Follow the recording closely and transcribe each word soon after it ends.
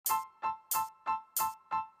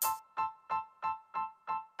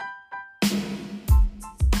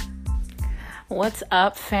What's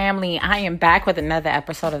up, family? I am back with another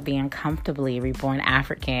episode of the Uncomfortably Reborn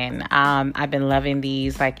African. I've been loving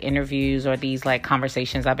these interviews or these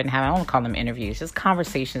conversations I've been having. I don't call them interviews, just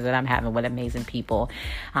conversations that I'm having with amazing people.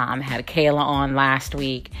 Had Kayla on last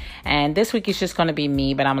week, and this week is just going to be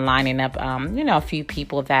me, but I'm lining up, a few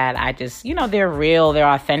people that I just, they're real, they're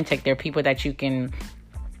authentic, they're people that you can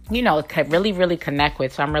really, really connect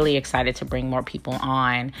with. So I'm really excited to bring more people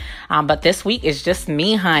on. But this week is just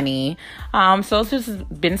me, honey. So there's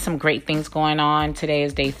been some great things going on. Today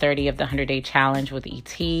is day 30 of the 100-day challenge with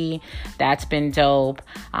ET. That's been dope.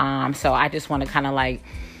 So I just want to kind of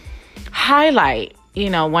highlight,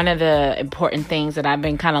 one of the important things that I've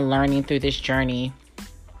been kind of learning through this journey.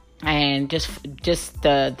 And just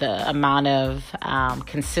the amount of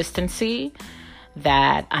consistency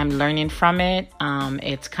that I'm learning from it.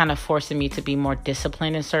 It's kind of forcing me to be more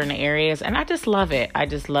disciplined in certain areas. And I just love it. I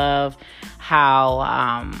just love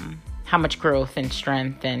how much growth and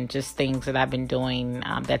strength and just things that I've been doing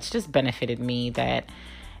that's just benefited me, that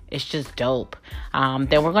it's just dope.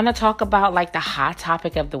 Then we're going to talk about the hot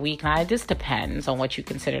topic of the week. Now, it just depends on what you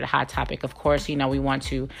consider the hot topic. Of course, we want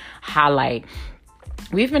to highlight.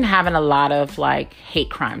 We've been having a lot of hate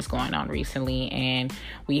crimes going on recently, and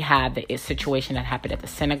we had the situation that happened at the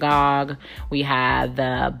synagogue. We had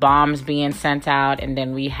the bombs being sent out, and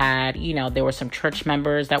then we had, there were some church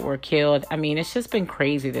members that were killed. I mean, it's just been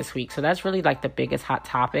crazy this week. So that's really the biggest hot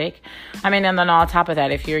topic. I mean, and then on top of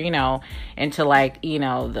that, if you're, into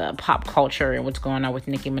the pop culture and what's going on with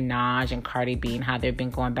Nicki Minaj and Cardi B and how they've been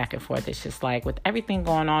going back and forth, it's just with everything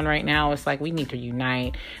going on right now, it's we need to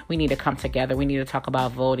unite. We need to come together. We need to talk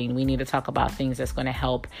about voting. We need to talk about things that's going to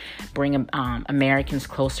help bring Americans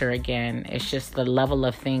closer again. It's just the level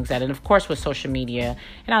of things that, and of course with social media,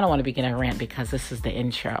 and I don't want to begin a rant because this is the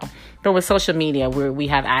intro, but with social media, we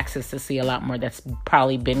have access to see a lot more that's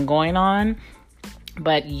probably been going on.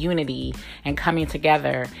 But unity and coming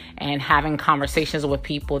together and having conversations with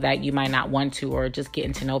people that you might not want to, or just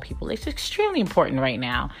getting to know people, it's extremely important right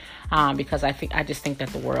now, because I just think that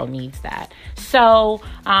the world needs that. So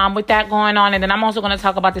with that going on, and then I'm also going to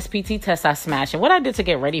talk about this PT test I smashed and what I did to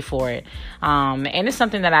get ready for it. And it's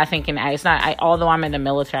something that I think, although I'm in the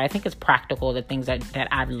military, I think it's practical, the things that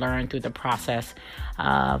I've learned through the process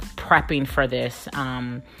of prepping for this.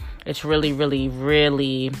 It's really, really,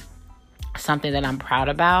 really something that I'm proud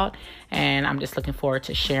about, and I'm just looking forward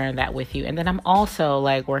to sharing that with you. And then I'm also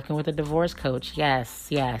working with a divorce coach. Yes,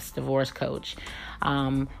 divorce coach.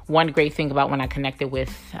 One great thing about when I connected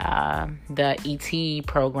with the ET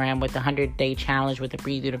program with the 100-day challenge with the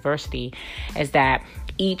Breathe University is that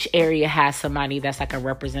each area has somebody that's a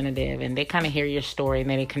representative, and they kind of hear your story, and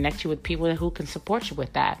then they connect you with people who can support you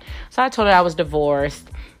with that. So I told her I was divorced,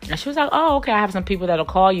 and she was like, "Oh, okay, I have some people that'll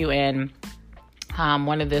call you." And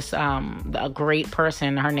a great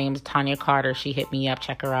person, her name's Tanya Carter. She hit me up,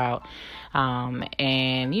 check her out.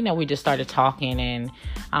 And we just started talking, and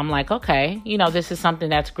I'm like, okay, this is something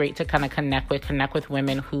that's great to kind of connect with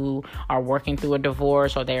women who are working through a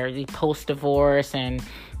divorce or they're post-divorce, and,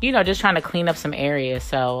 just trying to clean up some areas.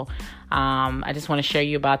 So, I just want to share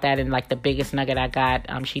you about that. And the biggest nugget I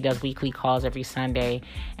got, she does weekly calls every Sunday.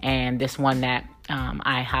 And this one that,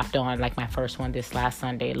 I hopped on, my first one this last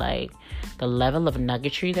Sunday, the level of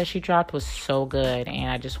nuggetry that she dropped was so good.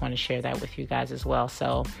 And I just want to share that with you guys as well.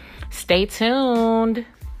 So stay tuned.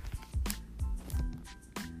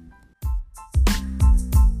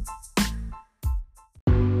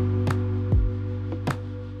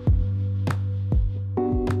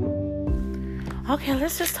 Okay,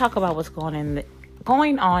 let's just talk about what's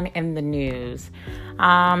going on in the news.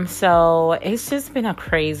 So it's just been a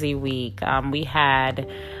crazy week. We had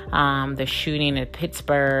the shooting in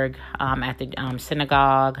Pittsburgh at the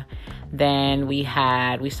synagogue. Then we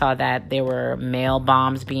saw that there were mail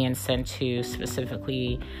bombs being sent to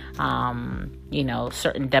specifically,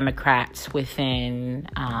 certain Democrats within,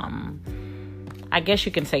 I guess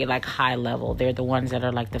you can say high level. They're the ones that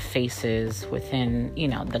are the faces within,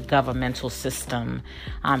 the governmental system.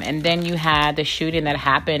 And then you had the shooting that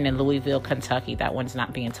happened in Louisville, Kentucky. That one's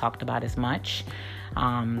not being talked about as much.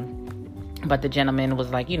 But the gentleman was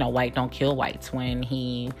white don't kill whites, when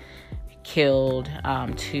he killed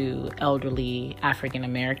two elderly African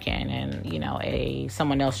American, and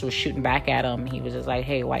someone else was shooting back at him. He was just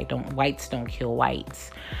hey, whites don't kill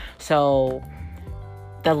whites. So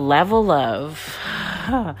the level of,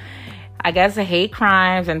 I guess, the hate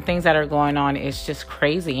crimes and things that are going on is just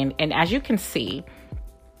crazy. And as you can see,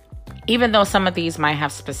 even though some of these might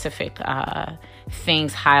have specific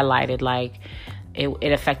things highlighted,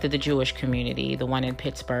 It affected the Jewish community. The one in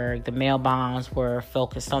Pittsburgh, the mail bombs were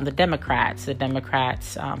focused on the Democrats,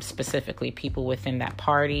 specifically people within that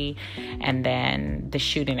party. And then the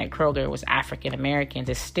shooting at Kroger was African Americans.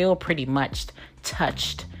 It still pretty much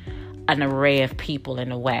touched an array of people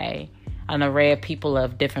in a way. An array of people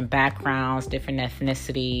of different backgrounds, different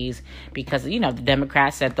ethnicities, because, the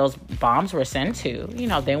Democrats that those bombs were sent to,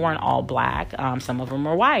 they weren't all black. Some of them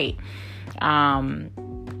were white.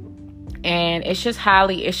 And it's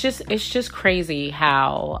just crazy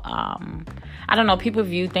how, I don't know, people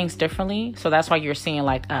view things differently. So that's why you're seeing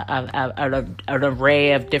like an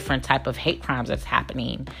array of different type of hate crimes that's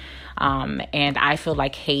happening. And I feel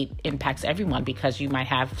like hate impacts everyone, because you might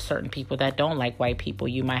have certain people that don't like white people.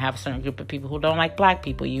 You might have a certain group of people who don't like black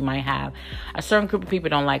people. You might have a certain group of people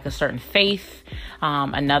who don't like a certain faith.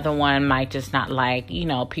 Another one might just not like,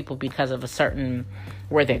 people because of a certain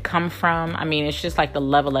where they come from. I mean, it's just like the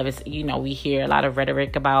level of it. We hear a lot of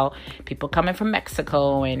rhetoric about people coming from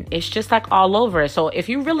Mexico, and it's just like all over. So if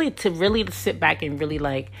you really sit back and really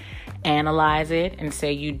like analyze it and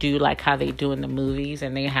say you do like how they do in the movies,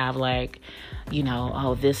 and they have like,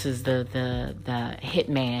 this is the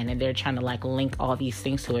hitman, and they're trying to like link all these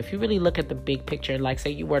things to it. If you really look at the big picture, like say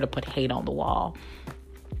you were to put hate on the wall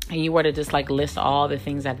and you were to just like list all the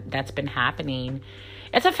things that's been happening,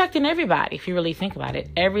 it's affecting everybody. If you really think about it,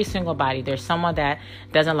 every single body, there's someone that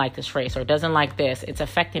doesn't like this race or doesn't like this. It's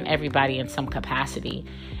affecting everybody in some capacity,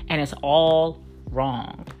 and it's all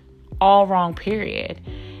wrong, period.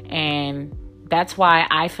 And that's why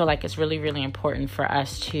I feel like it's really, really important for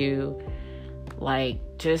us to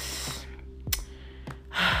like just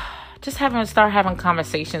start having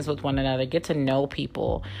conversations with one another, get to know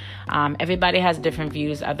people. Everybody has different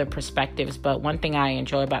views, other perspectives, but one thing I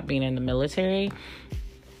enjoy about being in the military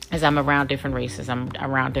is I'm around different races. I'm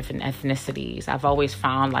around different ethnicities. I've always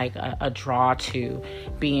found like a draw to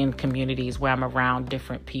be in communities where I'm around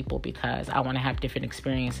different people, because I want to have different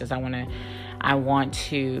experiences. I want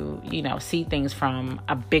to, see things from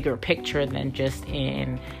a bigger picture than just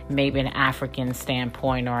in maybe an African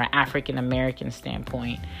standpoint or an African American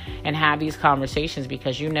standpoint, and have these conversations,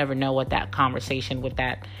 because you never know what that conversation with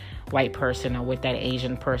that white person or with that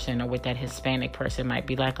Asian person or with that Hispanic person might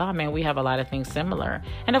be like. Oh man, we have a lot of things similar.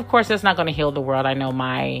 And of course, that's not going to heal the world. I know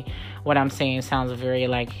what I'm saying sounds very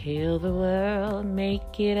like heal the world,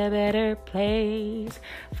 make it a better place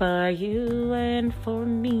for you and for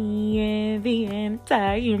me and the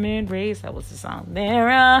entire human race. That was the song.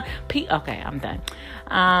 Okay, I'm done.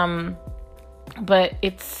 But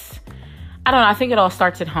I don't know. I think it all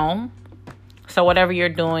starts at home. So whatever you're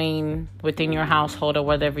doing within your household, or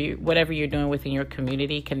whatever you're doing within your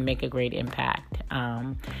community, can make a great impact.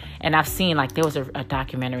 And I've seen, like, there was a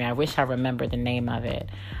documentary. I wish I remember the name of it.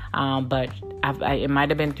 But it might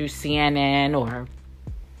have been through CNN, or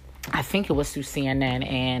I think it was through CNN.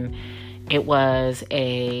 And it was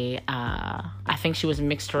I think she was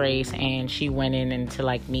mixed race, and she went in to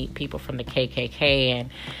like meet people from the KKK.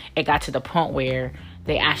 And it got to the point where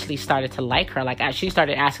they actually started to like her. Like, she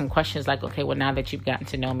started asking questions like, okay, well, now that you've gotten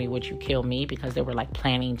to know me, would you kill me? Because they were like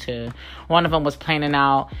one of them was planning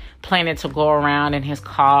to go around in his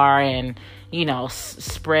car and,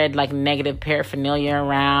 spread like negative paraphernalia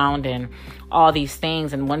around and all these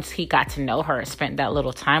things. And once he got to know her, spent that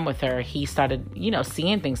little time with her, he started,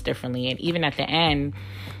 seeing things differently. And even at the end,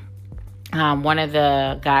 one of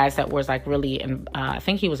the guys that was like really, I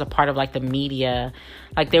think he was a part of like the media,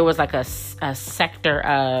 like there was like a sector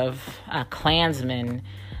of Klansmen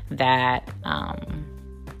that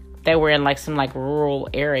they were in like some like rural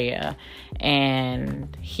area,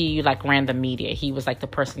 and he like ran the media. He was like the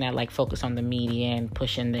person that like focused on the media and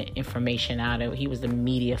pushing the information out of it. He was the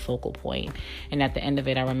media focal point. And at the end of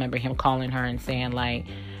it, I remember him calling her and saying like,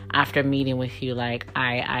 after meeting with you, like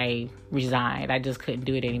I resigned. I just couldn't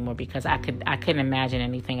do it anymore, because I couldn't imagine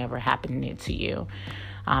anything ever happening to you.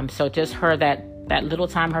 So just her, that little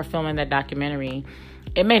time her filming that documentary,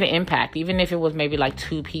 it made an impact. Even if it was maybe like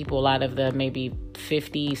 2 people out of the maybe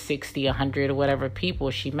 50, 60, 100 or whatever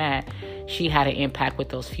people she met, she had an impact with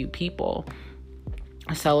those few people.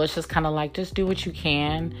 So it's just kind of like, just do what you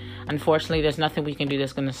can. Unfortunately, there's nothing we can do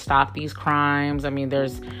that's going to stop these crimes. I mean,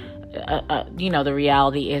 there's the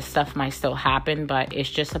reality is stuff might still happen, but it's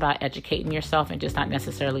just about educating yourself and just not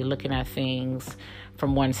necessarily looking at things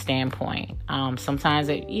from one standpoint. Sometimes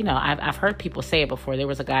I've heard people say it before. There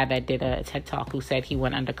was a guy that did a TED Talk who said he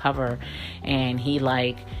went undercover and he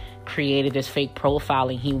like created this fake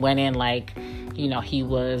profiling. He went in like, he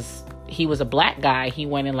was a black guy. He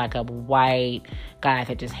went in like a white guy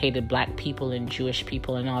that just hated black people and Jewish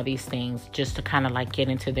people and all these things, just to kind of like get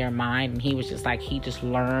into their mind. And he was just like, he just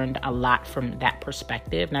learned a lot from that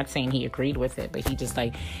perspective. Not saying he agreed with it, but he just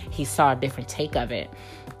like, he saw a different take of it.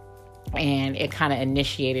 And it kind of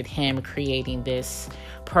initiated him creating this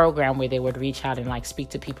program where they would reach out and like speak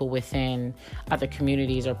to people within other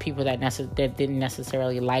communities or people that didn't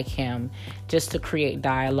necessarily like him, just to create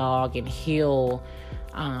dialogue and heal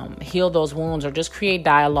those wounds, or just create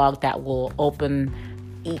dialogue that will open,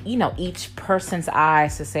 each person's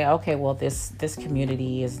eyes to say, okay, well, this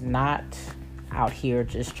community is not out here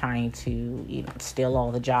just trying to steal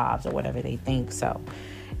all the jobs or whatever they think. So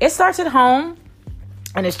it starts at home.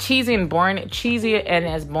 And it's cheesy and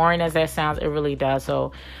as boring as that sounds, it really does.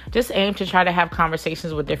 So just aim to try to have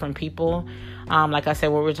conversations with different people. Like I said,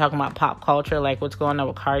 when we're talking about pop culture, like what's going on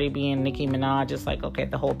with Cardi B and Nicki Minaj, just like, okay,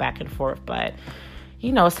 the whole back and forth. But,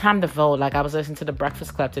 it's time to vote. Like I was listening to The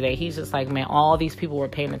Breakfast Club today. He's just like, man, all these people were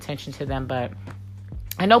paying attention to them, but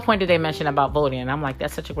at no point did they mention about voting. And I'm like,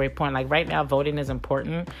 that's such a great point. Like right now, voting is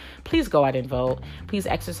important. Please go out and vote. Please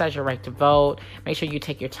exercise your right to vote. Make sure you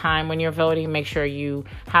take your time when you're voting. Make sure you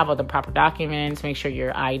have all the proper documents. Make sure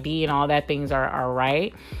your ID and all that things are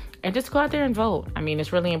right. And just go out there and vote. I mean,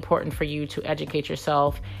 it's really important for you to educate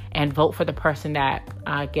yourself and vote for the person that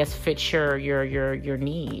fits your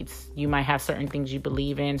needs. You might have certain things you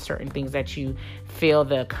believe in, certain things that you feel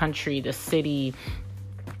the country, the city,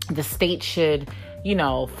 the state should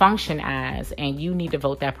function as, and you need to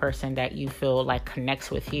vote that person that you feel like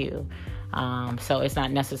connects with you. So it's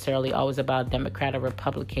not necessarily always about Democrat or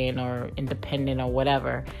Republican or independent or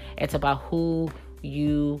whatever. It's about who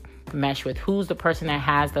you mesh with, who's the person that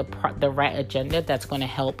has the right agenda that's going to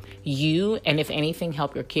help you, and if anything,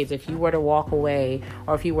 help your kids. If you were to walk away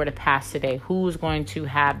or if you were to pass today, who's going to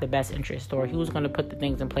have the best interest, or who's going to put the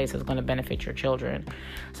things in place that's going to benefit your children?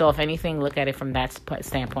 So if anything, look at it from that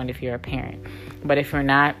standpoint if you're a parent. But if you're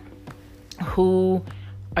not, who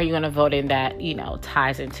are you going to vote in that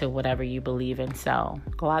ties into whatever you believe in? So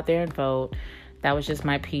go out there and vote. That was just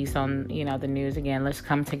my piece on, the news. Again, let's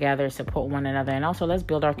come together, support one another, and also let's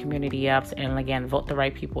build our community up. And again, vote the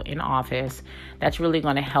right people in office. That's really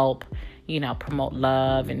going to help, promote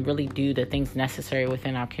love and really do the things necessary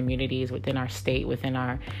within our communities, within our state, within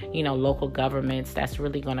our, local governments. That's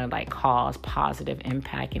really going to cause positive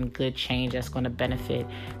impact and good change that's going to benefit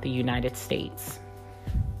the United States.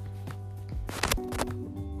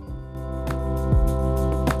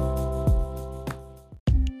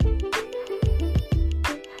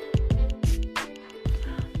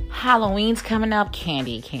 Halloween's coming up,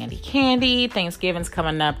 candy. Thanksgiving's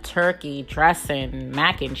coming up, turkey, dressing,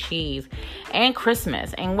 mac and cheese, and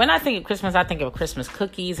Christmas. And when I think of Christmas, I think of Christmas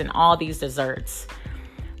cookies and all these desserts.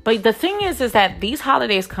 But the thing is that these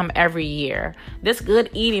holidays come every year. This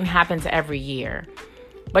good eating happens every year.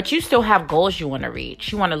 But you still have goals you want to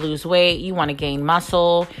reach. You want to lose weight. You want to gain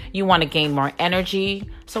muscle. You want to gain more energy.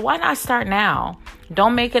 So why not start now?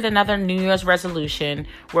 Don't make it another New Year's resolution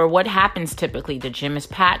where what happens typically, the gym is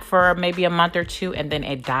packed for maybe a month or two and then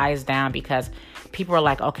it dies down because people are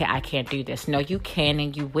like, okay, I can't do this. No, you can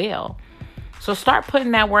and you will. So start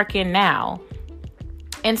putting that work in now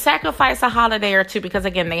and sacrifice a holiday or two because,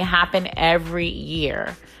 again, they happen every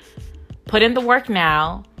year. Put in the work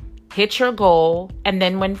now. Hit your goal, and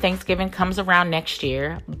then when Thanksgiving comes around next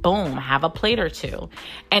year, boom, have a plate or two.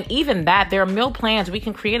 And even that, there are meal plans. We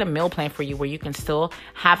can create a meal plan for you where you can still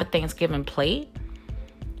have a Thanksgiving plate,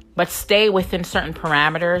 but stay within certain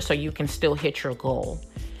parameters so you can still hit your goal.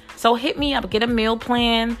 So hit me up, get a meal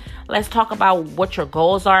plan. Let's talk about what your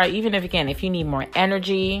goals are. Even if you need more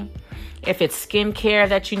energy, if it's skincare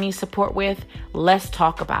that you need support with, let's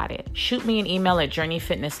talk about it. Shoot me an email at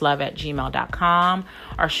journeyfitnesslove@gmail.com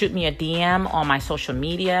or shoot me a DM on my social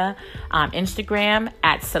media, Instagram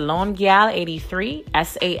at SalonGyal83,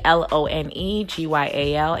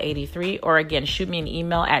 SalonEGyal83, or again, shoot me an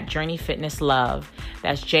email at journeyfitnesslove.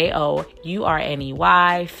 That's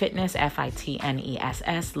JOURNEY fitness,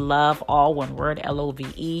 FITNESS, love, all one word,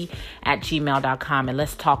 LOVE @gmail.com, and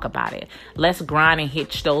let's talk about it. Let's grind and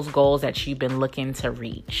hit those goals that you've been looking to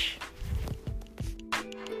reach.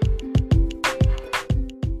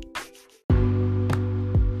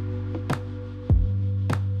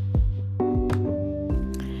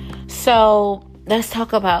 So let's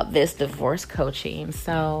talk about this divorce coaching.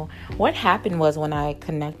 So what happened was when I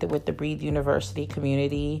connected with the Breathe University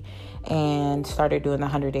community and started doing the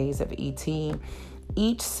 100 Days of ET,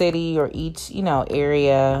 each city or each,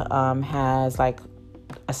 area has like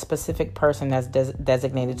a specific person that's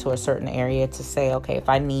designated to a certain area to say, okay, if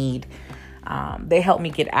I need they help me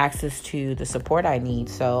get access to the support I need.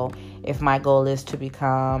 So if my goal is to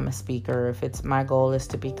become a speaker, if it's my goal is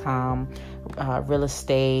to become real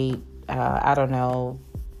estate, I don't know,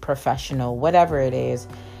 professional, whatever it is,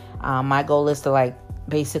 my goal is to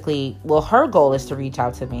her goal is to reach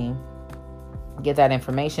out to me, get that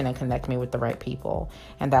information and connect me with the right people.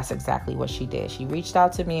 And that's exactly what she did. She reached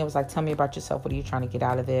out to me and was like, tell me about yourself. What are you trying to get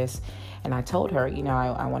out of this? And I told her,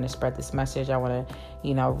 I want to spread this message. I want to,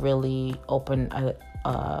 really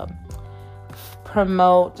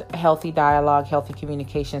promote healthy dialogue, healthy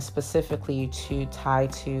communication, specifically to tie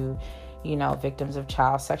to, victims of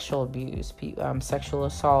child sexual abuse, sexual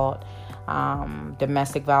assault,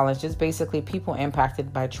 domestic violence, just basically people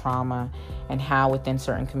impacted by trauma, and how within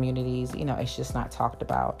certain communities, it's just not talked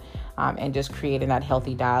about, and just creating that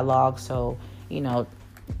healthy dialogue. So,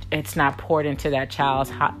 it's not poured into that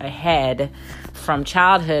child's head from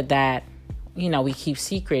childhood that, we keep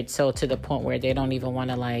secrets. So to the point where they don't even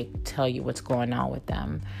want to tell you what's going on with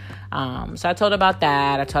them. So I told her about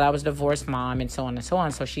that. I told her I was a divorced mom and so on and so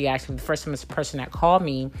on. So she actually, the first person that called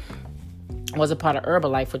me was a part of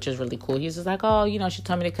Herbalife, which is really cool. He's just like, oh, she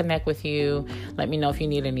told me to connect with you. Let me know if you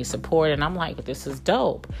need any support. And I'm like, this is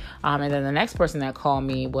dope. And then the next person that called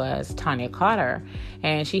me was Tanya Carter.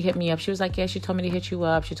 And she hit me up. She was like, yeah, she told me to hit you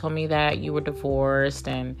up. She told me that you were divorced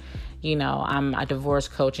and, I'm a divorce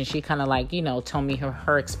coach. And she kind of told me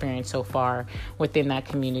her experience so far within that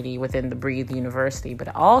community, within the Breathe University.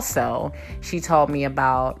 But also she told me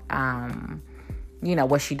about,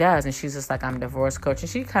 what she does. And she's just like, I'm a divorce coach. And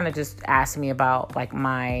she kind of just asked me about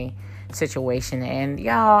my situation. And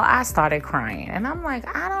y'all, I started crying. And I'm like,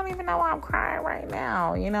 I don't even know why I'm crying right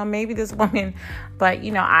now. Maybe this woman, but,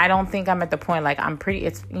 I don't think I'm at the point,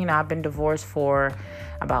 I've been divorced for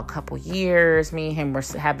about a couple years. Me and him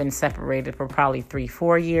have been separated for probably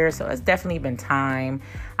 3-4 years. So it's definitely been time.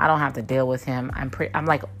 I don't have to deal with him. I'm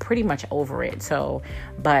pretty much over it. So,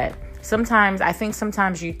 but I think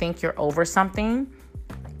sometimes you think you're over something.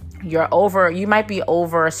 You might be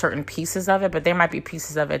over certain pieces of it, but there might be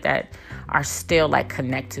pieces of it that are still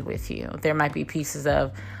connected with you. There might be pieces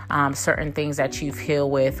of certain things that you've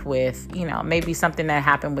healed with, maybe something that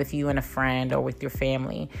happened with you and a friend or with your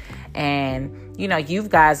family. And, you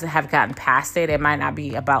guys have gotten past it. It might not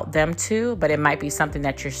be about them too, but it might be something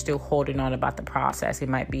that you're still holding on about the process. It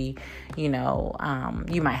might be, you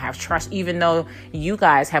might have trust, even though you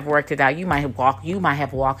guys have worked it out. You might have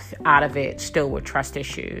walked out of it still with trust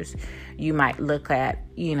issues. You might look at,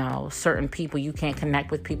 certain people, you can't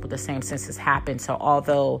connect with people the same since it's happened. So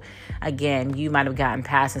although, again, you might have gotten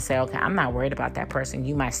past and say, okay, I'm not worried about that person,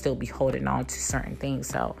 you might still be holding on to certain things.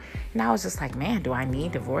 So, and I was just like, man, do I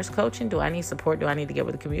need divorce coaching? Do I need support? Do I need to get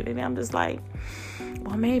with the community? I'm just like,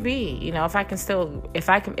 well, maybe, if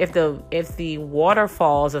the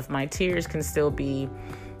waterfalls of my tears can still be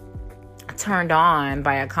turned on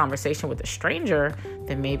by a conversation with a stranger,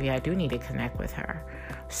 then maybe I do need to connect with her.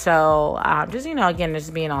 So again,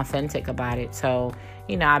 just being authentic about it. So,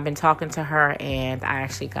 I've been talking to her, and I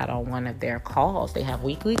actually got on one of their calls. They have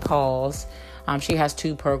weekly calls. She has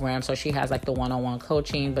 2 programs. So she has the one-on-one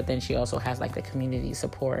coaching, but then she also has the community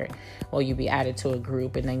support. Well, you'll be added to a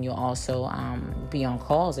group, and then you'll also be on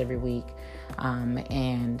calls every week.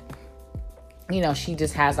 And she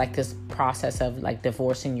just has this process of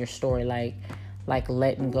divorcing your story,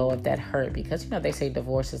 letting go of that hurt, because they say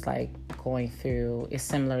divorce is they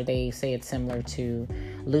say it's similar to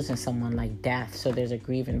losing someone, like death. So there's a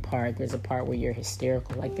grieving part, there's a part where you're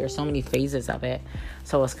hysterical, there's so many phases of it.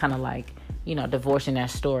 So it's kind of divorcing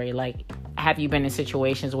that story. Have you been in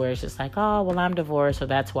situations where it's just oh, well, I'm divorced, so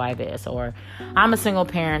that's why this, or I'm a single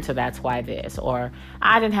parent, so that's why this, or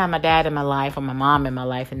I didn't have my dad in my life or my mom in my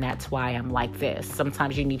life, and that's why I'm like this.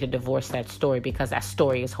 Sometimes you need to divorce that story because that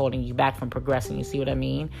story is holding you back from progressing. You see what I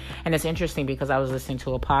mean? And it's interesting because I was listening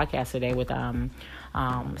to a podcast today with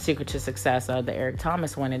Secret to Success, the Eric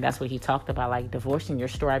Thomas one, and that's what he talked about, divorcing your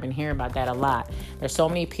story. I've been hearing about that a lot. There's so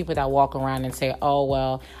many people that walk around and say, oh,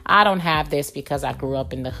 well, I don't have this because I grew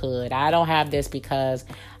up in the hood. I don't have this because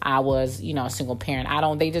I was, a single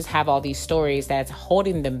parent. They just have all these stories that's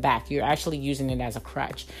holding them back. You're actually using it as a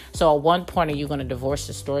crutch. So at one point, are you going to divorce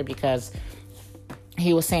the story? Because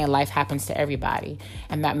he was saying life happens to everybody.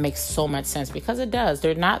 And that makes so much sense, because it does.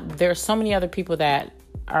 There's so many other people that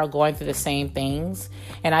are going through the same things.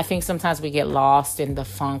 And I think sometimes we get lost in the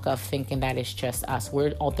funk of thinking that it's just us.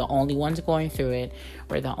 We're the only ones going through it.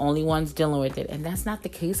 We're the only ones dealing with it. And that's not the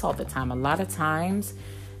case all the time. A lot of times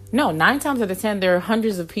No, 9 times out of 10, there are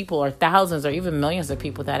hundreds of people or thousands or even millions of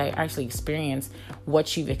people that actually experience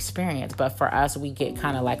what you've experienced. But for us, we get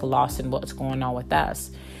kind of like lost in what's going on with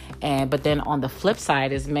us. But then on the flip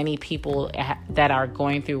side, as many people that are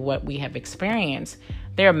going through what we have experienced,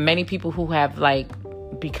 there are many people who have like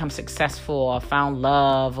become successful or found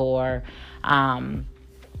love, or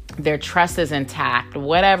their trust is intact,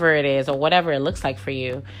 whatever it is, or whatever it looks like for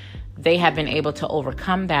you. They have been able to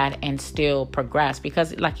overcome that and still progress,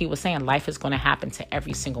 because like he was saying, life is going to happen to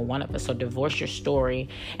every single one of us. So divorce your story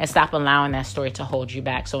and stop allowing that story to hold you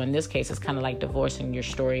back. So in this case, it's kind of like divorcing your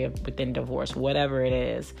story within divorce, whatever it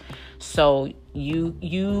is. So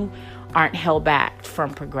you aren't held back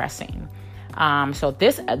from progressing. So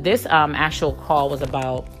this actual call was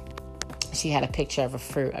about, she had a picture of a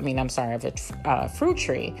fruit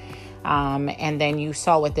tree. And then you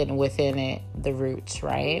saw within it the roots,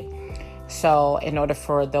 right? So in order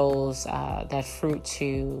for those that fruit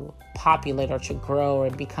to populate or to grow or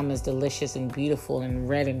become as delicious and beautiful and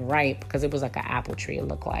red and ripe, because it was like an apple tree, it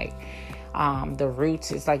looked like. The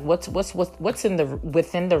roots is like what's within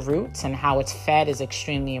the roots and how it's fed is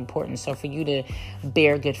extremely important. So for you to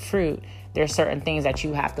bear good fruit, there's certain things that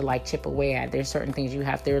you have to like chip away at. There's certain things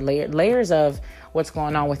there are layers of what's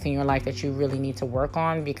going on within your life that you really need to work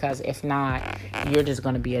on, because if not, you're just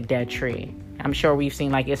going to be a dead tree. I'm sure we've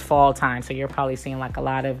seen, like, it's fall time, so you're probably seeing like a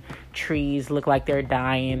lot of trees look like they're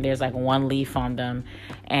dying. There's like one leaf on them,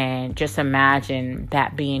 and just imagine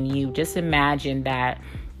that being you. Just imagine that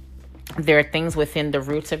there are things within the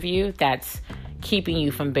roots of you that's keeping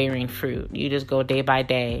you from bearing fruit. You just go day by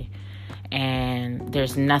day, and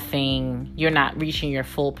there's nothing, you're not reaching your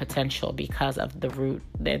full potential because of the root,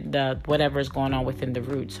 the whatever's going on within the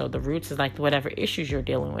root. So the roots is like whatever issues you're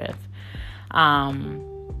dealing with.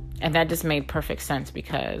 And that just made perfect sense,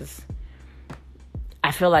 because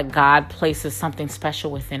I feel like God places something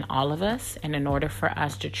special within all of us. And in order for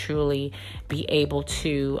us to truly be able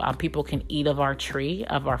to, people can eat of our tree,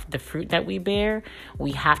 the fruit that we bear,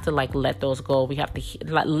 we have to like let those go. We have to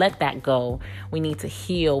let that go. We need to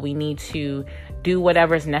heal. We need to do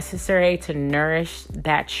whatever is necessary to nourish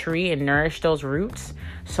that tree and nourish those roots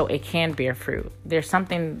so it can bear fruit. There's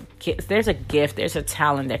a gift, there's a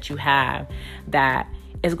talent that you have that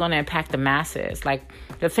is going to impact the masses. Like,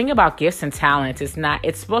 the thing about gifts and talents is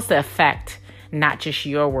it's supposed to affect not just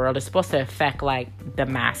your world. It's supposed to affect like the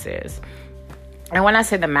masses. And when I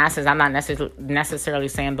say the masses, I'm not necessarily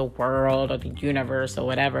saying the world or the universe or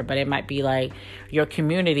whatever, but it might be like your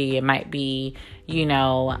community. It might be,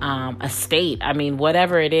 a state. I mean,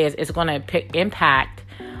 whatever it is, it's going to impact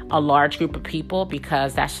a large group of people,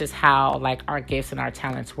 because that's just how like our gifts and our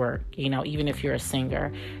talents work. Even if you're a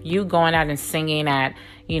singer, you going out and singing at,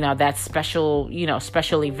 that special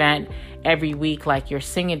event every week, like you're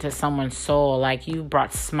singing to someone's soul, like you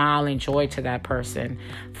brought smile and joy to that person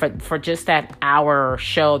for just that hour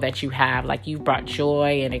show that you have. Like you brought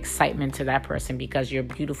joy and excitement to that person because your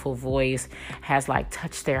beautiful voice has like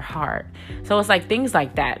touched their heart. So it's like things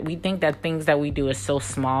like that. We think that things that we do is so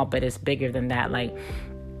small, but it's bigger than that. Like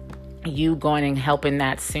you going and helping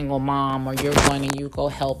that single mom, or you're going and you go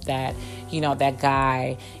help that, that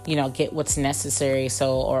guy, get what's necessary.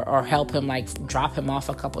 So, or help him, like drop him off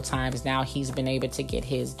a couple times. Now he's been able to get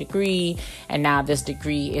his degree, and now this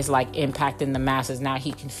degree is like impacting the masses. Now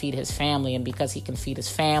he can feed his family, and because he can feed his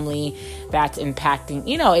family, that's impacting,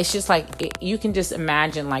 it's just like, you can just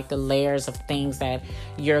imagine like the layers of things that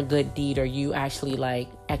your good deed, or you actually like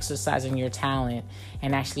exercising your talent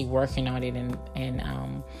and actually working on it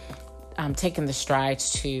and taking the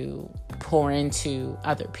strides to pour into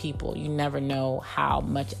other people. You never know how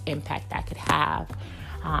much impact that could have.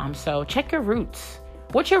 So check your roots.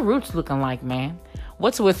 What's your roots looking like, man?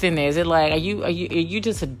 What's within there? Is it like, are you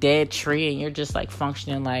just a dead tree and you're just like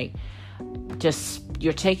functioning like just,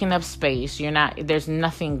 you're taking up space. There's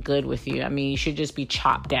nothing good with you. I mean, you should just be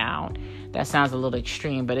chopped down. That sounds a little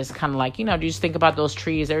extreme, but it's kind of like, just think about those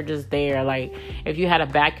trees. They're just there. Like if you had a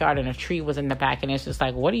backyard and a tree was in the back, and it's just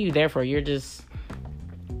like, what are you there for? You're just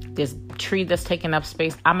this tree that's taking up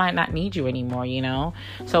space. I might not need you anymore,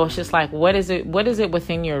 So it's just like, what is it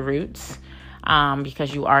within your roots?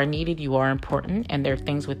 Because you are needed, you are important, and there are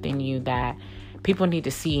things within you that people need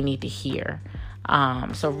to see, need to hear.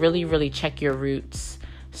 So really, really check your roots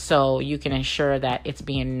so you can ensure that it's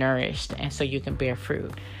being nourished and so you can bear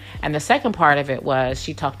fruit. And the second part of it was,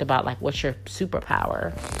 she talked about like, what's your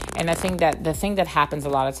superpower? And I think that the thing that happens a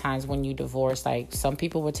lot of times when you divorce, like some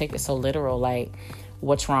people would take it so literal, like,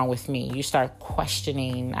 what's wrong with me? You start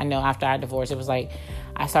questioning. I know after I divorced, it was like,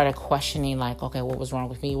 I started questioning like, okay, what was wrong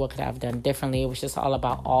with me? What could I have done differently? It was just all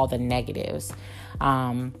about all the negatives.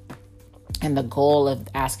 And the goal of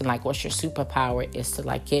asking, like, what's your superpower is to,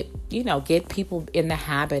 like, get people in the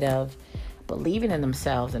habit of believing in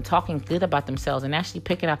themselves and talking good about themselves and actually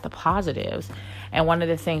picking out the positives. And one of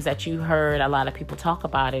the things that you heard a lot of people talk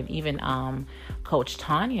about, and even Coach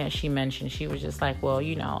Tanya, she mentioned, she was just like, well,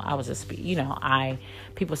 I was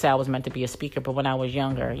people say I was meant to be a speaker, but when I was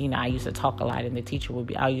younger, I used to talk a lot, and the teacher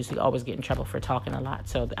I usually always get in trouble for talking a lot.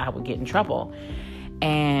 So I would get in trouble.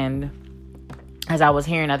 And as I was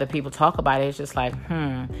hearing other people talk about it, it's just like,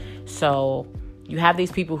 so you have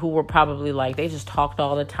these people who were probably like, they just talked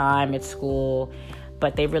all the time at school,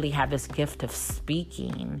 but they really have this gift of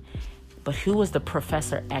speaking. But who was the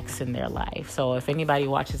Professor X in their life? So if anybody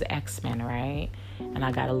watches X-Men, right? And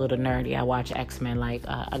I got a little nerdy. I watch X-Men. Like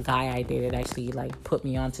a guy I dated actually like put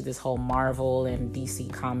me onto this whole Marvel and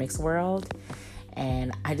DC Comics world.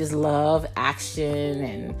 And I just love action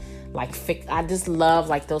and I just love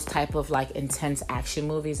like those type of like intense action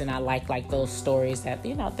movies. And I like those stories that,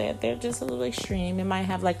 they're just a little extreme. They might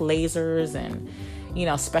have like lasers and,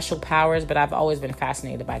 special powers, but I've always been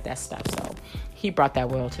fascinated by that stuff. So he brought that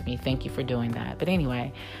world to me. Thank you for doing that. But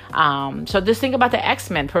anyway, so this thing about the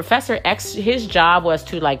X-Men, Professor X, his job was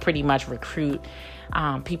to like pretty much recruit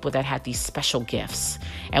people that had these special gifts.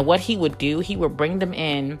 And what he would do, he would bring them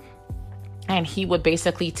in, and he would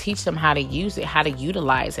basically teach them how to use it, how to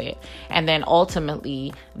utilize it. And then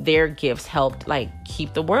ultimately their gifts helped like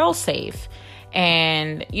keep the world safe.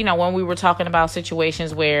 And, when we were talking about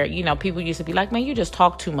situations where, people used to be like, man, you just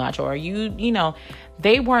talk too much, or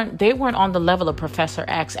they weren't on the level of Professor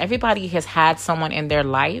X. Everybody has had someone in their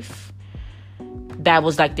life that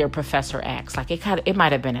was like their Professor X. Like it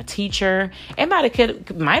might have been a teacher. It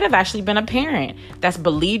might have actually been a parent that's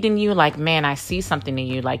believed in you. Like, man, I see something in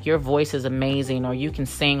you. Like your voice is amazing, or you can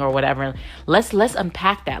sing or whatever. Let's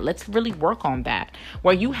unpack that. Let's really work on that.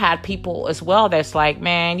 Where you had people as well that's like,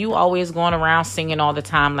 man, you always going around singing all the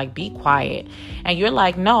time. Like, be quiet. And you're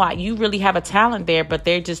like, no, you really have a talent there, but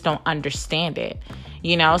they just don't understand it.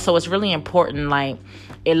 So it's really important. Like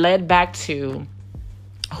it led back to,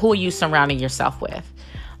 who are you surrounding yourself with?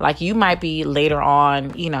 Like you might be later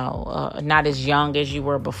on, not as young as you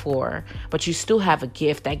were before, but you still have a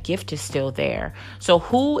gift. That gift is still there. So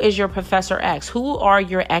who is your Professor X? Who are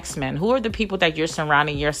your X-Men? Who are the people that you're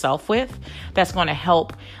surrounding yourself with that's going to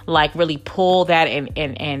help like really pull that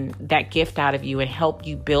and that gift out of you and help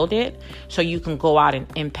you build it so you can go out and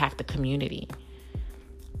impact the community?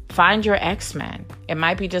 Find your X-Men. It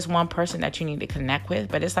might be just one person that you need to connect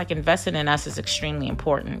with, but it's like investing in us is extremely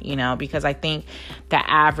important, because I think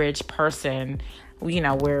the average person, we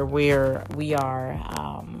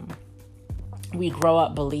grow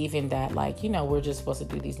up believing that like, we're just supposed to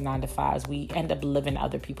do these 9 to 5s. We end up living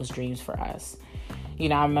other people's dreams for us.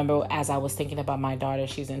 I remember as I was thinking about my daughter,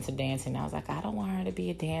 she's into dancing. I was like, I don't want her to be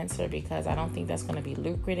a dancer because I don't think that's going to be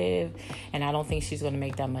lucrative. And I don't think she's going to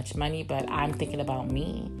make that much money. But I'm thinking about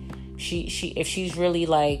me. If she's really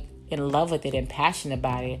like in love with it and passionate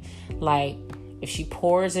about it, like if she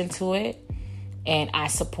pours into it and I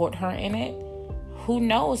support her in it, who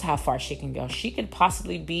knows how far she can go? She could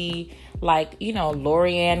possibly be like,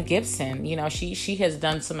 Lorianne Gibson. She has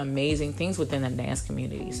done some amazing things within the dance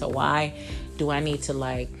community. So why do I need to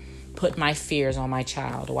like put my fears on my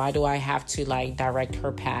child? Why do I have to like direct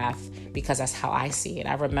her path? Because that's how I see it.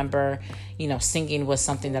 I remember, singing was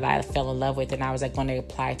something that I fell in love with, and I was like going to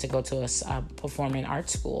apply to go to a performing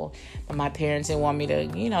arts school. But my parents didn't want me to,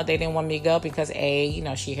 they didn't want me to go because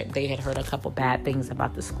they had heard a couple bad things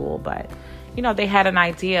about the school, but they had an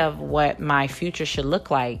idea of what my future should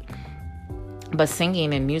look like. But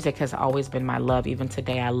singing and music has always been my love. Even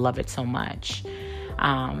today, I love it so much.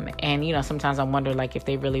 And sometimes I wonder, like, if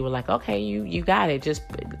they really were like, okay, you got it. Just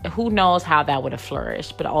who knows how that would have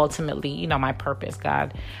flourished. But ultimately, my purpose,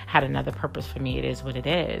 God had another purpose for me. It is what it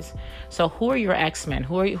is. So who are your X-Men?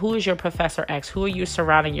 Who is your Professor X? Who are you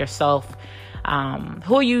surrounding yourself?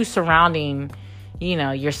 Who are you surrounding,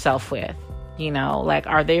 yourself with? Like,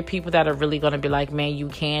 are there people that are really going to be like, man, you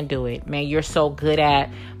can do it. Man, you're so good at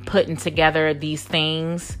putting together these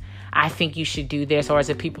things. I think you should do this. Or is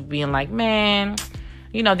it people being like, man,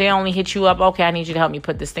 they only hit you up. Okay, I need you to help me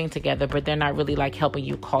put this thing together. But they're not really like helping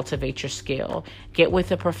you cultivate your skill. Get with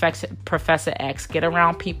the Professor X. Get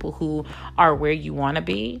around people who are where you want to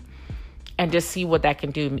be. And just see what that can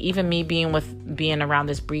do. Even me being around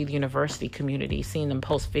this Breathe University community, seeing them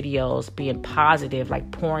post videos, being positive, like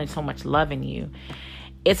pouring so much love in you.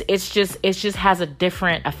 It's just has a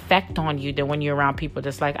different effect on you than when you're around people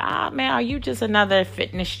just like, man, are you just another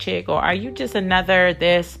fitness chick, or are you just another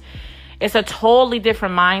this? It's a totally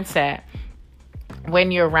different mindset when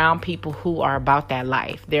you're around people who are about that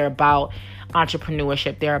life. They're about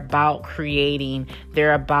entrepreneurship. They're about creating.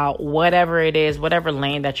 They're about whatever it is, whatever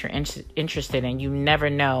lane that you're interested in. You never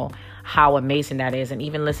know how amazing that is. And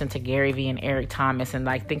even listen to Gary Vee and Eric Thomas, and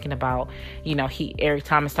like thinking about, Eric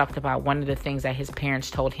Thomas talked about one of the things that his parents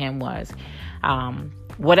told him was,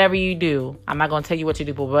 whatever you do, I'm not going to tell you what to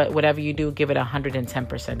do, but whatever you do, give it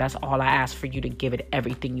 110%. That's all I ask for you to give it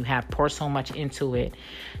everything you have. Pour so much into it.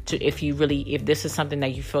 If this is something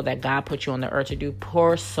that you feel that God put you on the earth to do,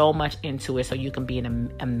 pour so much into it so you can be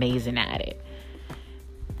amazing at it.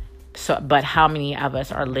 But how many of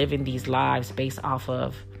us are living these lives based off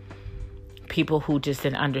of people who just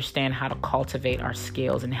didn't understand how to cultivate our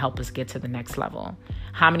skills and help us get to the next level?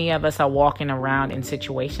 How many of us are walking around in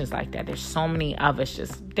situations like that? There's so many of us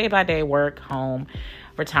just day by day, work, home,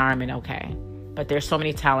 retirement, okay. But there's so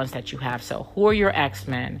many talents that you have. So who are your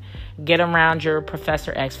X-Men? Get around your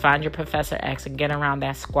Professor X, find your Professor X, and get around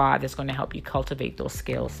that squad that's going to help you cultivate those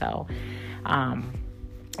skills. So,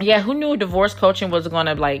 who knew divorce coaching was going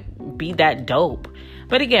to be that dope?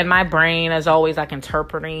 But again, my brain is always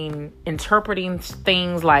interpreting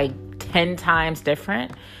things 10 times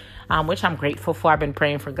different, which I'm grateful for. I've been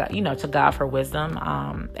praying for God, to God for wisdom.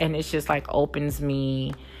 And it's just it opens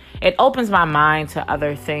my mind to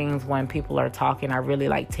other things when people are talking. I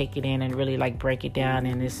really take it in and really break it down.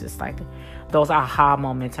 And it's just those aha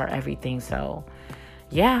moments are everything. So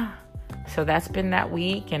yeah. So that's been that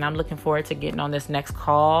week, and I'm looking forward to getting on this next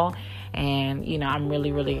call. And, I'm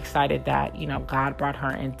really, really excited that, God brought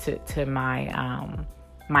her into my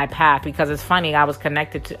my path, because it's funny. I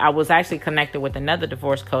was actually connected with another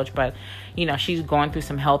divorce coach, but, she's going through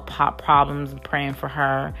some health problems and praying for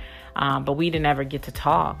her. But we didn't ever get to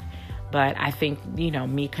talk. But I think,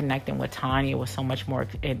 me connecting with Tanya was so much more,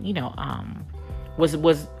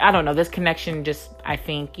 was I don't know, this connection just, I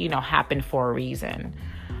think, happened for a reason.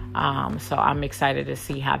 So I'm excited to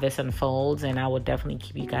see how this unfolds, and I will definitely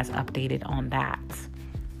keep you guys updated on that.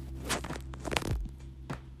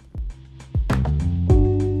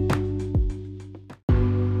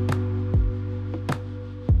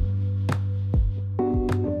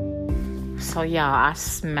 So y'all, I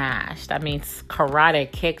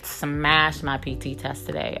karate kicked, smashed my PT test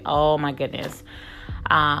today. Oh my goodness.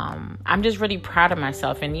 I'm just really proud of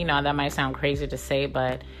myself. And that might sound crazy to say,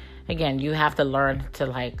 but again, you have to learn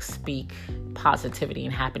to speak positivity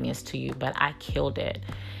and happiness to you. But I killed it.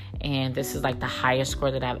 And this is the highest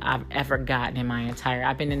score that I've ever gotten in my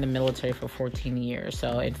I've been in the military for 14 years.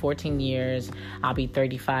 So in 14 years, I'll be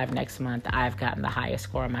 35 next month. I've gotten the highest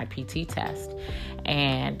score on my PT test.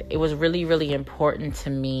 And it was really, really important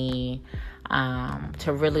to me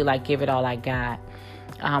to really give it all I got.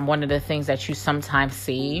 One of the things that you sometimes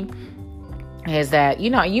see is that,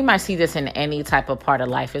 you might see this in any type of part of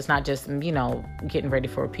life. It's not just, getting ready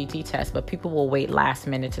for a PT test, but people will wait last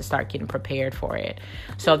minute to start getting prepared for it.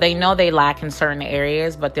 So they know they lack in certain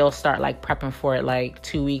areas, but they'll start prepping for it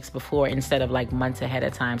 2 weeks before instead of months ahead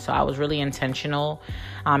of time. So I was really intentional.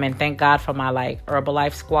 And thank God for my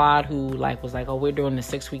Herbalife squad who was oh, we're doing the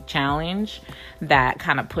 6-week challenge. That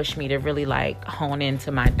kind of pushed me to really hone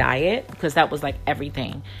into my diet, because that was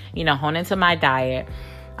everything, hone into my diet.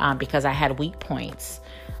 Because I had weak points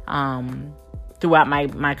throughout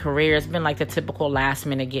my career. It's been the typical last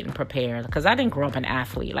minute getting prepared, because I didn't grow up an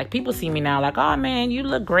athlete. People see me now oh man, you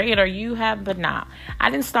look great, or you have, but nah, I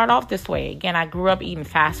didn't start off this way. Again, I grew up eating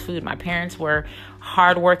fast food. My parents were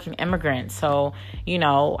hardworking immigrants, so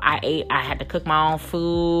I had to cook my own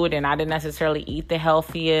food, and I didn't necessarily eat the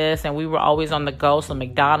healthiest, and we were always on the go. So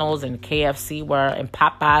McDonald's and KFC and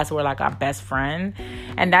Popeyes were our best friend,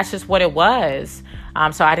 and that's just what it was.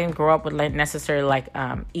 So I didn't grow up with necessarily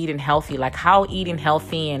eating healthy. How eating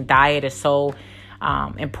healthy and diet is so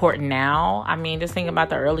important now. I mean, just think about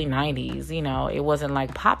the early 90s. It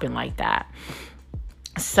wasn't popping like that.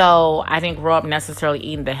 So I didn't grow up necessarily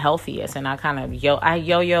eating the healthiest, and I kind of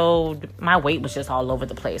yo-yoed. My weight was just all over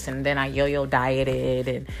the place, and then I yo-yo dieted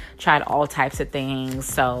and tried all types of things.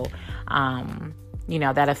 So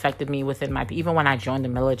that affected me even when I joined the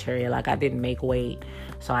military. I didn't make weight,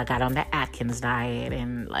 so I got on the Atkins diet,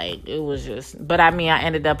 and it was just. But I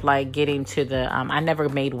ended up getting to the. I never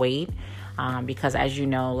made weight because, as you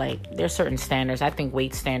know, there's certain standards. I think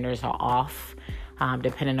weight standards are off.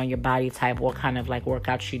 Depending on your body type, what kind of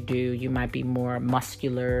workouts you do. You might be more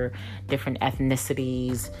muscular, different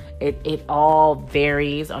ethnicities. It all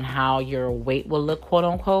varies on how your weight will look, quote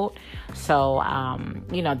unquote. So,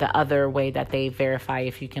 the other way that they verify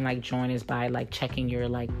if you can join is by checking your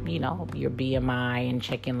your BMI and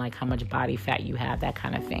checking how much body fat you have, that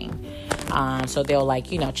kind of thing. So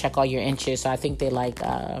they'll check all your inches. So I think they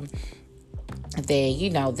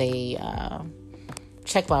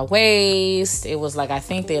checked my waist. It was like, I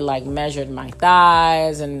think they like measured my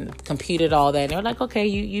thighs and computed all that. And they were like, okay,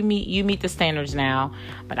 you meet the standards now.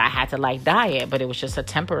 But I had to like diet, but it was just a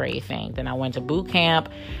temporary thing. Then I went to boot camp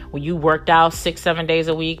where you worked out 6-7 days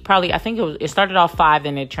a week. Probably, I think it started off 5,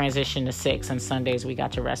 then it transitioned to 6, and Sundays we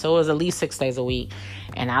got to rest. So it was at least 6 days a week.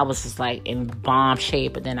 And I was just like in bomb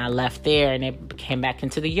shape. But then I left there and it came back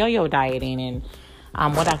into the yo-yo dieting.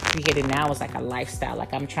 And what I've created now is like a lifestyle.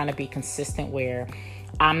 Like I'm trying to be consistent where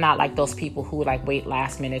I'm not like those people who like wait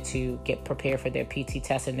last minute to get prepared for their PT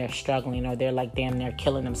test and they're struggling, or they're like damn near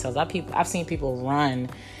killing themselves. I've seen people run,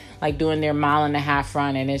 like doing their 1.5 mile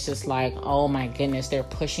run, and it's just like, oh my goodness, they're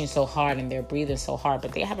pushing so hard and they're breathing so hard,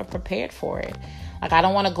 but they haven't prepared for it. Like I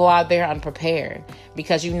don't want to go out there unprepared,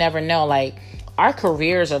 because you never know. Like our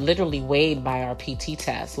careers are literally weighed by our PT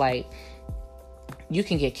test. Like you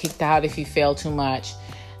can get kicked out if you fail too much.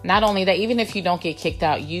 Not only that, even if you don't get kicked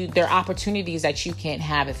out, there are opportunities that you can't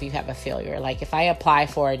have if you have a failure. Like if I apply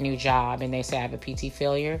for a new job and they say I have a PT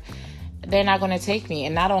failure, they're not going to take me.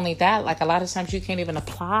 And not only that, like a lot of times you can't even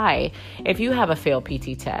apply if you have a failed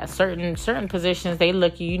PT test. Certain positions, they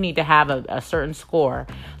look, you need to have a certain score.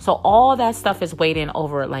 So all that stuff is weighed in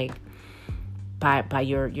over like by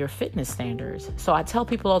your fitness standards. So I tell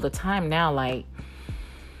people all the time now, like,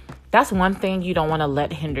 that's one thing you don't want to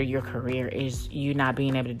let hinder your career, is you not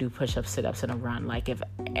being able to do push-ups, sit-ups, and a run. Like if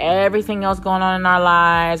everything else going on in our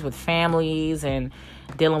lives with families and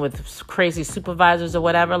dealing with crazy supervisors or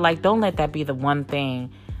whatever, like don't let that be the one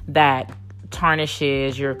thing that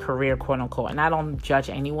tarnishes your career, quote unquote. And I don't judge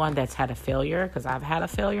anyone that's had a failure, because I've had a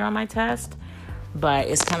failure on my test, but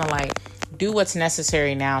it's kind of like, do what's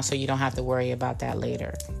necessary now so you don't have to worry about that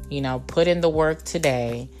later. You know, put in the work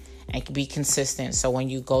today and be consistent. So when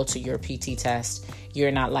you go to your PT test, you're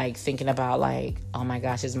not like thinking about like, oh my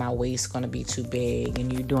gosh, is my waist going to be too big?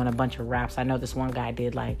 And you're doing a bunch of wraps. I know this one guy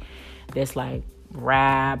did like this like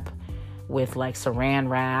wrap with like saran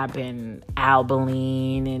wrap and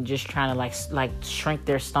Albolene and just trying to like shrink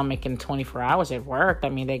their stomach in 24 hours. It worked. I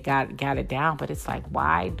mean, they got it down, but it's like,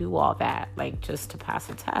 why do all that? Like just to pass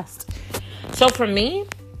a test. So for me,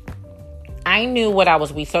 I knew what I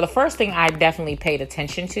was weak. So the first thing I definitely paid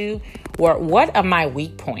attention to were, what are my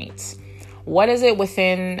weak points? What is it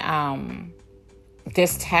within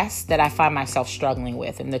this test that I find myself struggling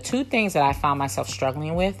with? And the two things that I found myself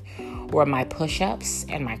struggling with were my push-ups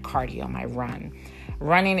and my cardio, my run.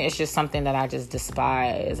 Running is just something that I just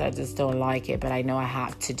despise. I just don't like it, but I know I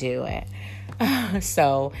have to do it.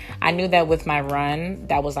 So I knew that with my run,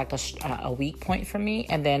 that was like a weak point for me.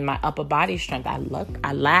 And then my upper body strength, I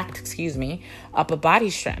lacked upper body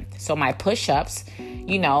strength. So my push-ups,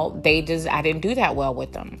 you know, I didn't do that well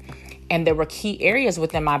with them. And there were key areas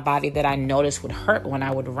within my body that I noticed would hurt when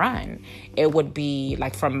I would run. It would be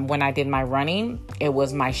like, from when I did my running, it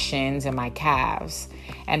was my shins and my calves.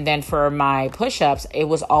 And then for my push-ups, it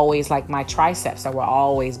was always like my triceps that were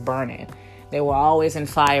always burning. They were always in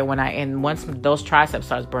fire and once those triceps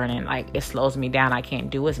starts burning, like it slows me down. I can't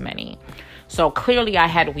do as many. So clearly I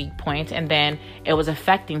had weak points, and then it was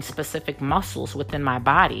affecting specific muscles within my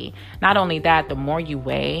body. Not only that, the more you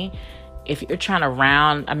weigh, if you're trying to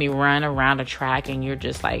run around a track and you're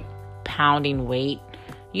just like pounding weight,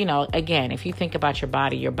 you know, again, if you think about your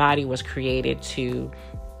body was created to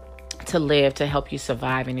live, to help you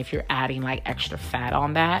survive. And if you're adding like extra fat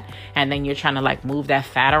on that, and then you're trying to like move that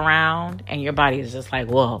fat around, and your body is just like,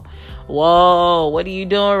 whoa, what are you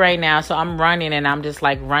doing right now? So I'm running, and I'm just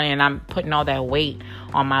like running, and I'm putting all that weight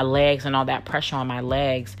on my legs and all that pressure on my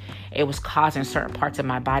legs. It was causing certain parts of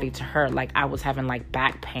my body to hurt. Like I was having like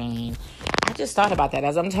back pain. I just thought about that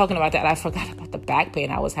as I'm talking about that. I forgot about the back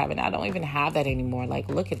pain I was having. I don't even have that anymore. Like,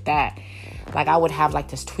 look at that. Like I would have like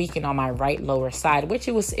this tweaking on my right lower side, which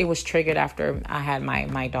it was triggered after I had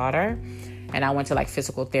my daughter, and I went to like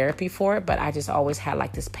physical therapy for it. But I just always had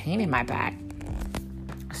like this pain in my back.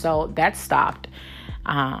 So that stopped.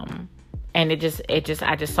 And I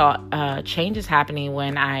just saw changes happening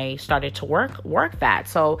when I started to work that.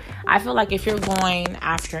 So I feel like if you're going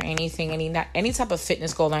after anything, any type of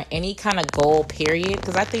fitness goal or any kind of goal, period,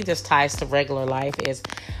 because I think this ties to regular life, is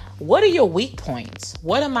what are your weak points?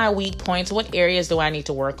 What are my weak points? What areas do I need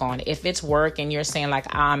to work on? If it's work and you're saying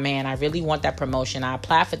like, man, I really want that promotion. I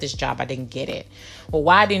applied for this job. I didn't get it. Well,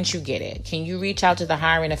 why didn't you get it? Can you reach out to the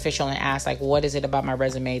hiring official and ask, like, what is it about my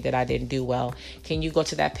resume that I didn't do well? Can you go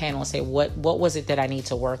to that panel and say, what was it that I need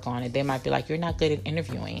to work on? And they might be like, you're not good at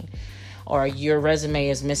interviewing, or your resume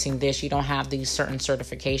is missing this. You don't have these certain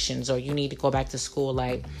certifications, or you need to go back to school.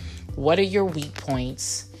 Like, what are your weak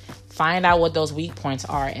points? Find out what those weak points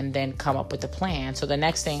are, and then come up with a plan. So the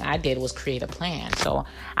next thing I did was create a plan. So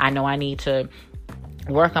I know I need to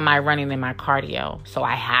work on my running and my cardio. So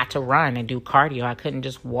I had to run and do cardio. I couldn't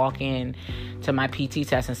just walk in to my PT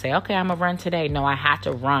test and say, okay, I'm going to run today. No, I had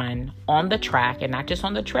to run on the track and not just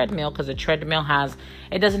on the treadmill, because the treadmill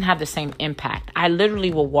it doesn't have the same impact. I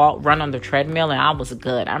literally will run on the treadmill and I was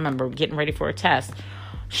good. I remember getting ready for a test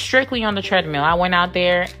strictly on the treadmill. I went out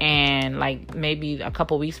there and like maybe a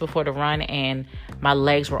couple weeks before the run, and my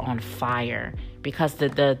legs were on fire because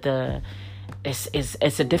it's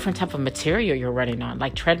a different type of material you're running on.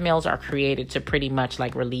 Like, treadmills are created to pretty much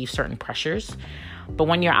like relieve certain pressures. But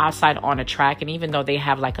when you're outside on a track, and even though they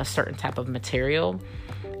have like a certain type of material,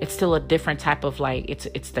 it's still a different type of like,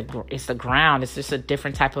 it's the ground. It's just a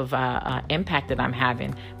different type of impact that I'm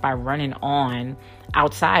having by running on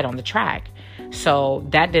outside on the track. So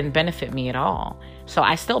that didn't benefit me at all. So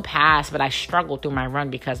I still passed, but I struggled through my run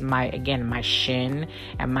because my shin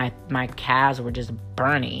and my calves were just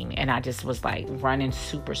burning, and I just was like running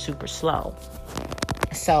super, super slow.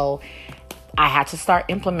 So I had to start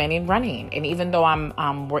implementing running. And even though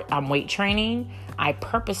I'm weight training, I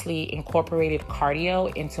purposely incorporated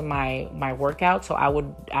cardio into my workout. So I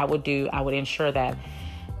would ensure that,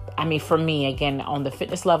 for me, again, on the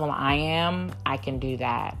fitness level I can do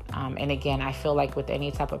that. And again, I feel like with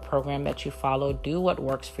any type of program that you follow, do what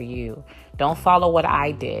works for you. Don't follow what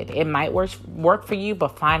I did. It might work for you,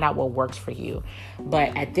 but find out what works for you.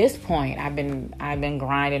 But at this point, I've been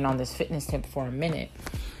grinding on this fitness tip for a minute.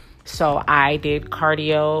 So I did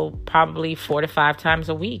cardio probably 4 to 5 times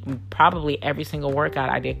a week. Probably every single workout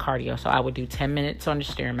I did cardio. So I would do 10 minutes on the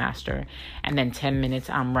Stairmaster and then 10 minutes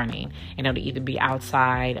I'm running. And it'll either be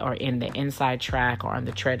outside or in the inside track or on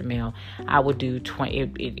the treadmill. I would do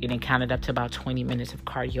 20, it counted up to about 20 minutes of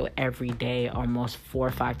cardio every day, almost 4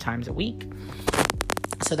 or 5 times a week.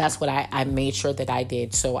 So that's what I made sure that I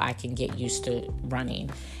did so I can get used to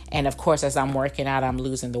running. And of course, as I'm working out, I'm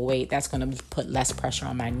losing the weight. That's going to put less pressure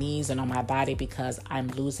on my knees and on my body because I'm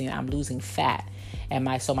losing fat.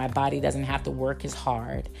 And so my body doesn't have to work as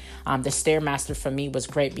hard. The Stairmaster for me was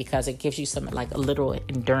great because it gives you some like a little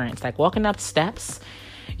endurance, like walking up steps.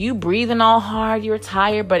 You breathing all hard, you're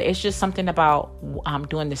tired, but it's just something about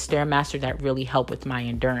doing the Stairmaster that really helped with my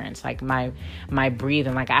endurance, like my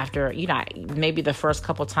breathing. Like after, maybe the first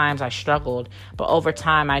couple times I struggled, but over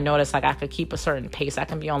time I noticed like I could keep a certain pace. I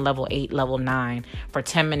can be on level 8, level 9 for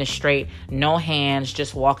 10 minutes straight, no hands,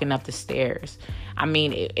 just walking up the stairs.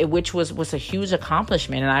 Which was a huge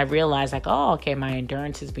accomplishment. And I realized like, oh, okay, my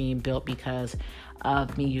endurance is being built because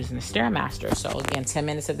of me using the Stairmaster. So again, 10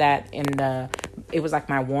 minutes of that it was like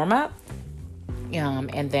my warm up.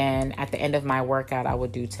 And then at the end of my workout, I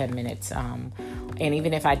would do 10 minutes. And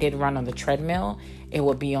even if I did run on the treadmill, it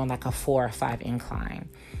would be on like a 4 or 5 incline.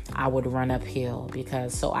 I would run uphill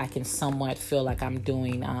so I can somewhat feel like I'm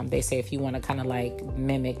doing, they say if you want to kind of like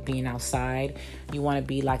mimic being outside, you want to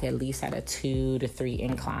be like at least at a 2 to 3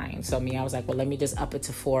 incline. So I was like, well, let me just up it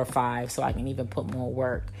to 4 or 5 so I can even put more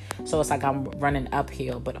work. So it's like I'm running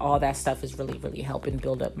uphill, but all that stuff is really, really helping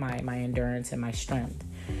build up my endurance and my strength.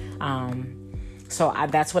 So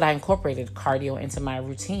that's what I incorporated cardio into my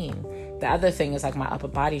routine. The other thing is like my upper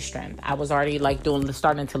body strength. I was already like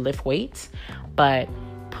starting to lift weights, but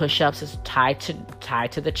push-ups is tied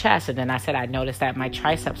to the chest. And then I noticed that my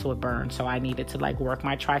triceps would burn. So I needed to like work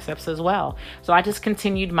my triceps as well. So I just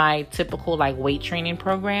continued my typical like weight training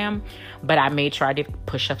program, but I made sure I did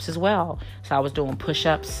push-ups as well. So I was doing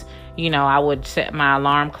push-ups. I would set my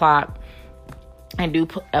alarm clock and do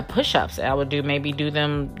push-ups. I would do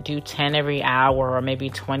 10 every hour or maybe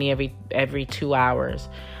 20 every 2 hours.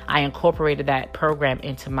 I incorporated that program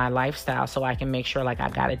into my lifestyle so I can make sure like I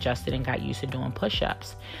got adjusted and got used to doing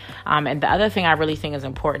push-ups. And the other thing I really think is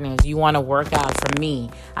important is you want to work out. For me,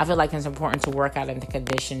 I feel like it's important to work out in the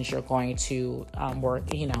conditions you're going to work,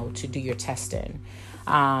 to do your testing.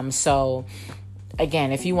 So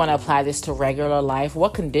again, if you want to apply this to regular life,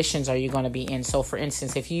 what conditions are you going to be in? So for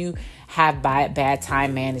instance, if you have bad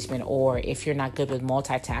time management, or if you're not good with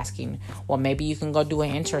multitasking, well, maybe you can go do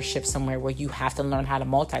an internship somewhere where you have to learn how to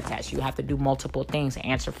multitask. You have to do multiple things,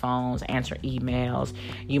 answer phones, answer emails.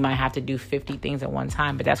 You might have to do 50 things at one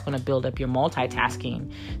time, but that's going to build up your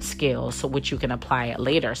multitasking skills, so which you can apply it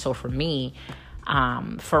later. So for me,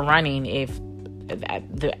 for running,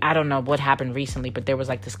 I don't know what happened recently, but there was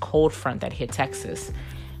like this cold front that hit Texas.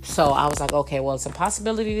 So I was like, okay, well, it's a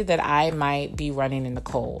possibility that I might be running in the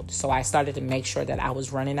cold. So I started to make sure that I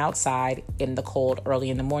was running outside in the cold early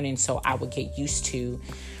in the morning so I would get used to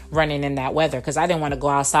running in that weather, because I didn't want to go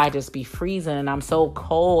outside just be freezing and I'm so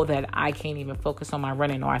cold that I can't even focus on my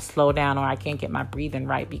running, or I slow down, or I can't get my breathing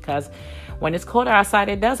right, because when it's colder outside,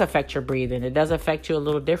 it does affect your breathing. It does affect you a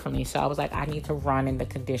little differently. So I was like, I need to run in the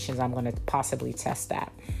conditions. I'm going to possibly test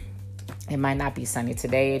that. It might not be sunny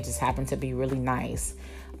today. It just happened to be really nice.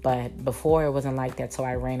 But before, it wasn't like that, so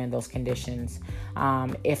I ran in those conditions.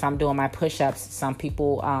 If I'm doing my push-ups, some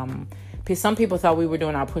people thought we were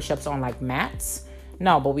doing our push-ups on like mats.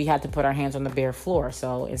 No, but we had to put our hands on the bare floor.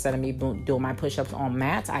 So instead of me doing my push-ups on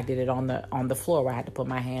mats, I did it on the floor, where I had to put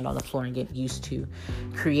my hand on the floor and get used to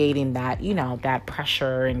creating that, that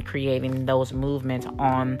pressure and creating those movements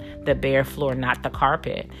on the bare floor, not the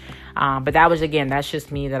carpet. But that's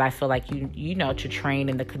just me, that I feel like to train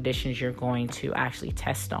in the conditions you're going to actually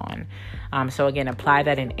test on. So again, apply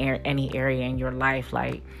that in any area in your life.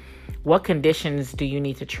 Like, what conditions do you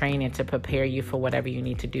need to train in to prepare you for whatever you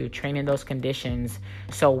need to do? Train in those conditions,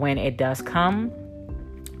 so when it does come,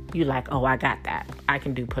 you're like, oh, I got that. I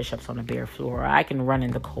can do push-ups on a bare floor, or I can run in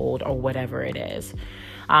the cold, or whatever it is.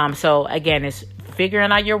 So again, it's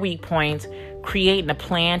figuring out your weak points, creating a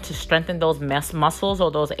plan to strengthen those muscles or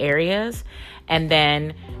those areas. And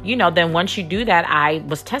then, then once you do that, I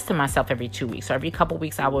was testing myself every 2 weeks. So every couple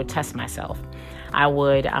weeks, I would test myself. I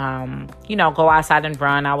would, go outside and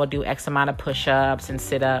run. I would do X amount of push-ups and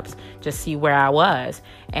sit-ups, just see where I was.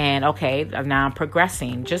 And okay, now I'm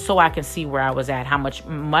progressing, just so I can see where I was at, how much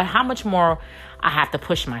more I have to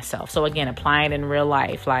push myself. So again, apply it in real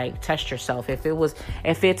life, like test yourself. If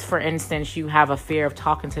it's, for instance, you have a fear of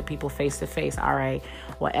talking to people face to face. All right,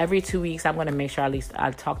 well, every 2 weeks, I'm going to make sure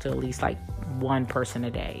I talk to at least like one person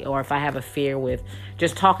a day. Or if I have a fear with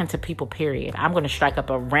just talking to people, period, I'm going to strike up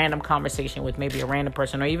a random conversation with maybe a random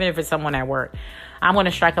person, or even if it's someone at work, I'm going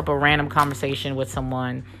to strike up a random conversation with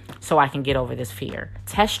someone so I can get over this fear.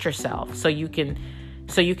 Test yourself so you can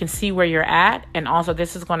see where you're at. And also,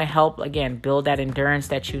 this is going to help, again, build that endurance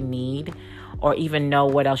that you need, or even know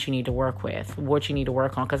what else you need to work with, what you need to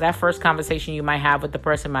work on. Because that first conversation you might have with the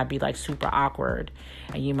person might be like super awkward.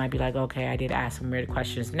 And you might be like, okay, I did ask some weird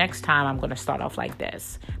questions. Next time, I'm going to start off like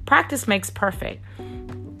this. Practice makes perfect.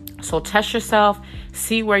 So test yourself,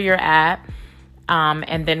 see where you're at.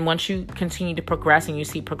 And then once you continue to progress and you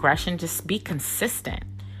see progression, just be consistent.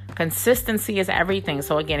 Consistency is everything.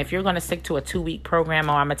 So again, if you're going to stick to a 2-week program,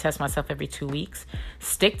 or I'm going to test myself every 2 weeks,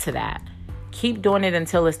 stick to that. Keep doing it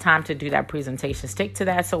until it's time to do that presentation. Stick to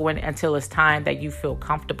that until it's time that you feel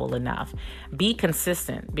comfortable enough. Be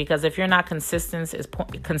consistent, because if you're not consistent,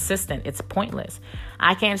 it's pointless.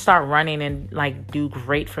 I can't start running and like do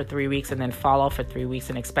great for 3 weeks and then fall off for 3 weeks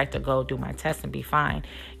and expect to go do my test and be fine.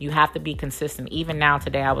 You have to be consistent. Even now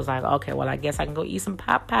today, I was like, okay, well, I guess I can go eat some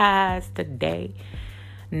Popeyes today.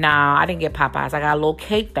 No, I didn't get Popeyes. I got a little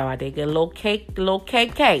cake, though. I did get a little cake.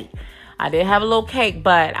 I did have a little cake,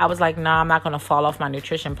 but I was like, no, I'm not going to fall off my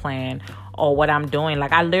nutrition plan or what I'm doing.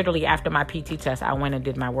 Like, I literally, after my PT test, I went and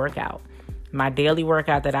did my workout, my daily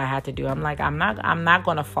workout that I had to do. I'm like, I'm not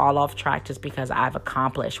going to fall off track just because I've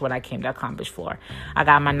accomplished what I came to accomplish for. I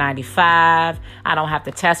got my 95. I don't have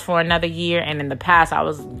to test for another year. And in the past, I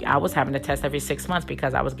was having to test every 6 months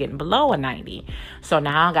because I was getting below a 90. So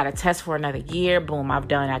now I got to test for another year. Boom, I've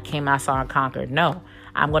done. I came out, saw, and conquered. No,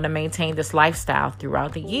 I'm going to maintain this lifestyle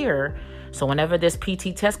throughout the year. So whenever this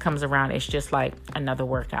PT test comes around, it's just like another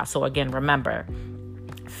workout. So again, remember,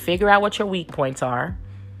 figure out what your weak points are.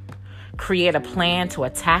 Create a plan to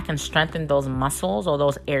attack and strengthen those muscles or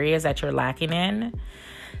those areas that you're lacking in.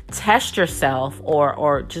 Test yourself,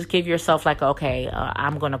 or just give yourself like, okay,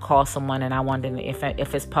 I'm going to call someone, and I wonder if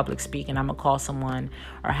it's public speaking, I'm going to call someone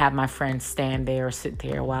or have my friends stand there or sit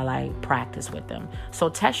there while I practice with them. So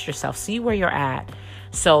test yourself, see where you're at,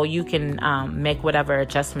 so you can make whatever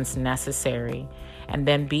adjustments necessary, and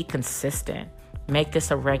then be consistent. Make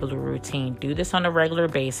this a regular routine. Do this on a regular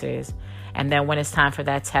basis. And then when it's time for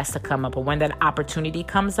that test to come up, or when that opportunity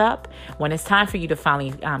comes up, when it's time for you to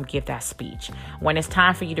finally give that speech, when it's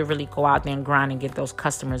time for you to really go out there and grind and get those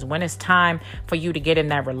customers, when it's time for you to get in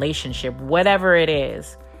that relationship, whatever it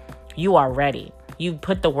is, you are ready. You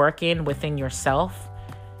put the work in within yourself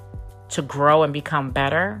to grow and become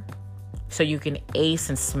better, so you can ace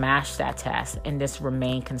and smash that test and just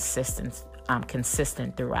remain consistent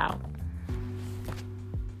throughout.